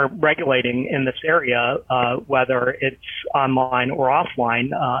when you're regulating in this area, whether it's online or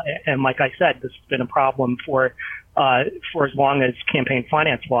offline. And like I said, this has been a problem for as long as campaign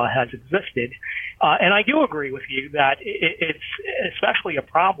finance law has existed. And I do agree with you that it's especially a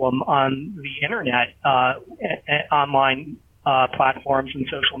problem on the internet, online platforms and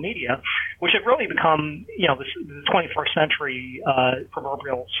social media, which have really become, the 21st century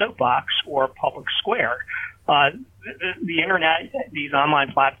proverbial soapbox or public square. The internet, these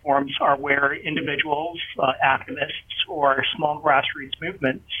online platforms are where individuals, activists, or small grassroots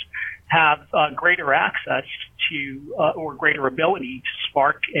movements have greater access to or greater ability to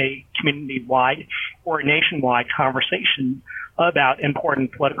spark a community-wide or nationwide conversation about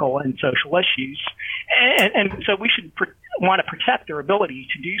important political and social issues. And so we should want to protect their ability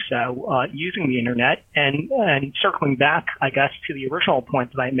to do so using the internet. And circling back, I guess, to the original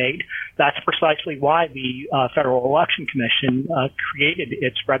point that I made, that's precisely why the Federal Election Commission created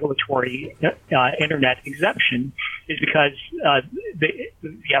its regulatory internet exemption, is because the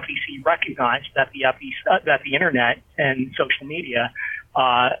FEC recognized that the internet and social media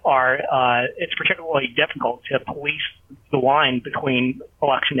it's particularly difficult to police the line between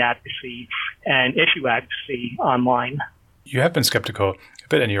election advocacy and issue advocacy online. You have been skeptical a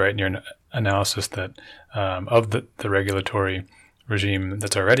bit, and you write in your analysis that of the regulatory regime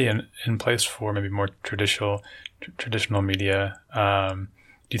that's already in place for maybe more traditional media. Do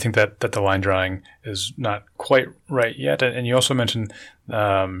you think that the line drawing is not quite right yet? And you also mentioned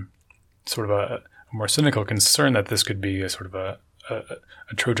sort of a more cynical concern that this could be a sort of a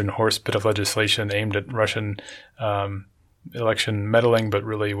Trojan horse bit of legislation aimed at Russian election meddling, but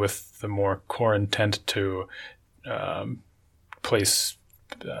really with the more core intent to place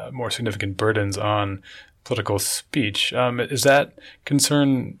more significant burdens on political speech. Is that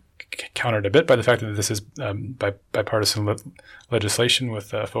concern countered a bit by the fact that this is bipartisan legislation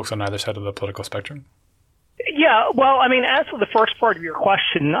with folks on either side of the political spectrum? Yeah, well, I mean, as for the first part of your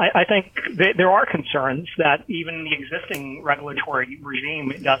question, I think there are concerns that even the existing regulatory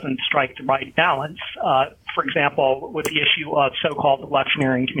regime doesn't strike the right balance. For example, with the issue of so-called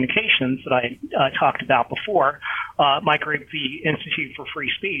electioneering communications that I talked about before, my group, the Institute for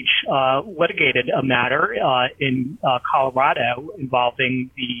Free Speech, litigated a matter in Colorado involving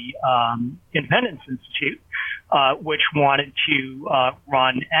the Independence Institute, which wanted to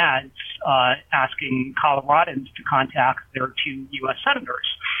run ads asking Coloradans to contact their 2 U.S. senators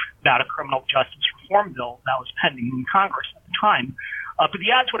about a criminal justice reform bill that was pending in Congress at the time. But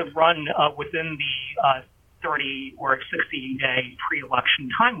the ads would have run within the 30 or 60-day pre-election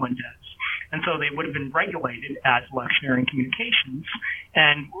time windows. And so they would have been regulated as electioneering communications.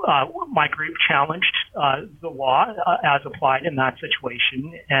 And my group challenged the law as applied in that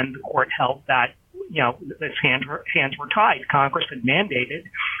situation, and the court held that its hands were tied. Congress had mandated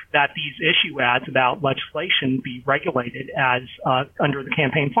that these issue ads about legislation be regulated as under the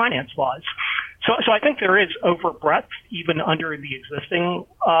campaign finance laws. So I think there is overbreadth even under the existing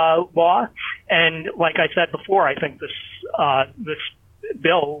law. And like I said before, I think this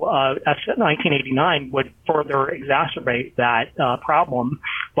bill, S 1989, would further exacerbate that problem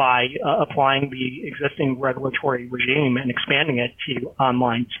by applying the existing regulatory regime and expanding it to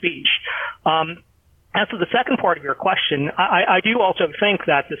online speech. As to the second part of your question, I do also think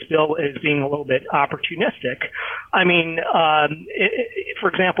that this bill is being a little bit opportunistic. I mean, for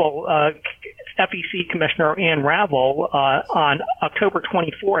example, FEC Commissioner Ann Ravel, on October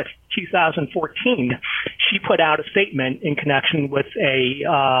 24th, 2014, she put out a statement in connection with a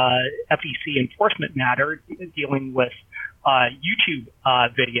FEC enforcement matter dealing with YouTube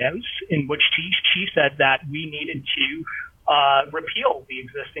videos, in which she said that we needed to repeal the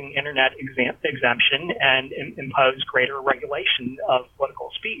existing internet exemption and impose greater regulation of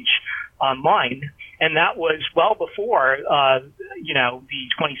political speech online. And that was well before, the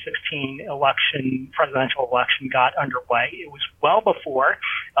 2016 presidential election got underway. It was well before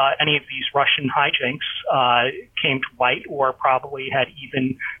any of these Russian hijinks came to light or probably had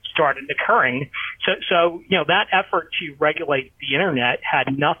even started occurring. So that effort to regulate the internet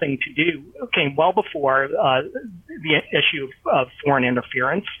had nothing to do, came well before the issue of foreign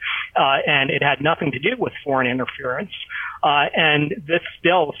interference, and it had nothing to do with foreign interference. And this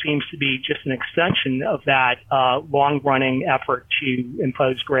bill seems to be just an extension of that long-running effort to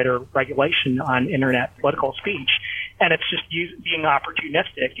impose greater regulation on internet political speech. And it's just being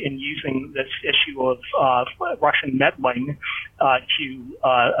opportunistic in using this issue of Russian meddling to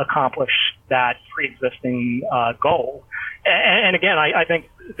accomplish that pre-existing goal. And again, I think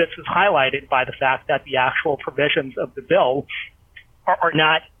this is highlighted by the fact that the actual provisions of the bill are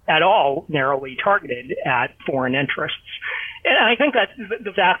not at all narrowly targeted at foreign interests. And I think that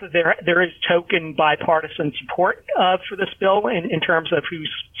the fact that there is token bipartisan support for this bill in terms of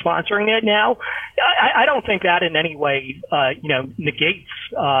who's sponsoring it now, I don't think that in any way negates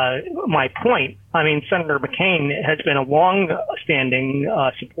my point. I mean, Senator McCain has been a long-standing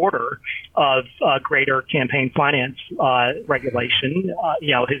supporter of greater campaign finance regulation.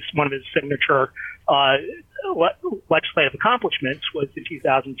 One of his signature legislative accomplishments was the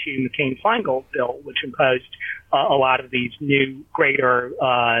 2002 McCain-Feingold bill, which imposed a lot of these new, greater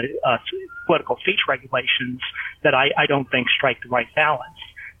political speech regulations that I don't think strike the right balance.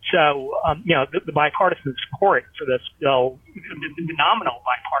 So, the bipartisan support for this bill, the nominal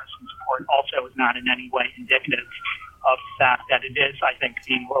bipartisan support, also is not in any way indicative of the fact that it is, I think,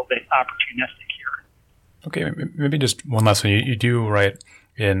 being a little bit opportunistic here. Okay, maybe just one last one. You do write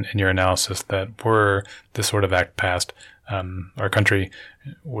in your analysis that were this sort of act passed, our country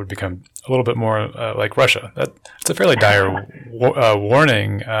would become a little bit more like Russia. It's a fairly dire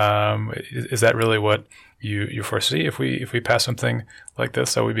warning. Is that really what you foresee if we pass something like this,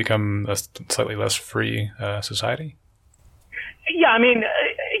 so we become a slightly less free society? Yeah, I mean,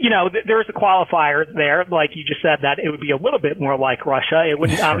 there's a qualifier there, like you just said, that it would be a little bit more like Russia. It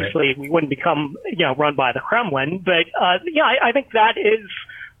wouldn't, obviously, we wouldn't become, run by the Kremlin. But, I think that is,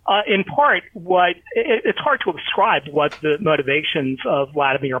 in part, it's hard to describe what the motivations of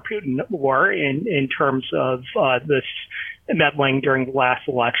Vladimir Putin were in terms of this meddling during the last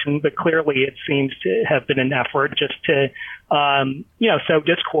election. But clearly it seems to have been an effort just to, sow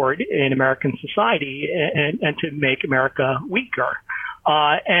discord in American society and to make America weaker.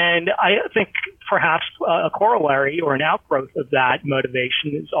 And I think perhaps a corollary or an outgrowth of that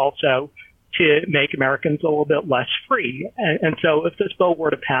motivation is also to make Americans a little bit less free. And so if this bill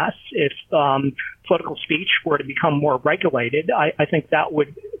were to pass, if political speech were to become more regulated, I think that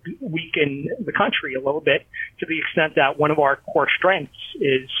would weaken the country a little bit, to the extent that one of our core strengths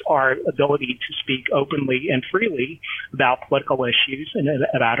is our ability to speak openly and freely about political issues and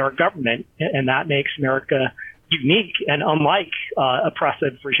about our government. And that makes America unique and unlike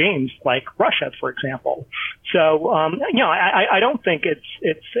oppressive regimes like Russia, for example. So, I don't think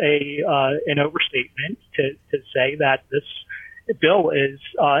it's an overstatement to say that this bill is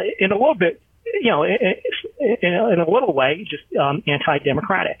in a little bit, in a little way, just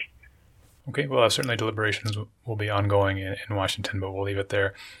anti-democratic. Okay, well, certainly deliberations will be ongoing in Washington, but we'll leave it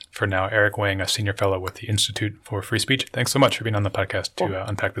there for now. Eric Wang, a senior fellow with the Institute for Free Speech, thanks so much for being on the podcast to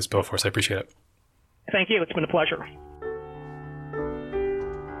unpack this bill for us. I appreciate it. Thank you. It's been a pleasure.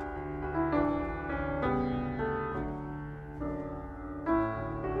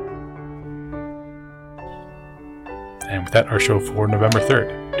 And with that, our show for November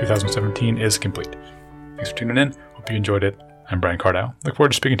 3rd, 2017 is complete. Thanks for tuning in. Hope you enjoyed it. I'm Brian Cardile. Look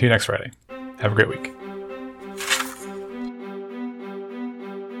forward to speaking to you next Friday. Have a great week.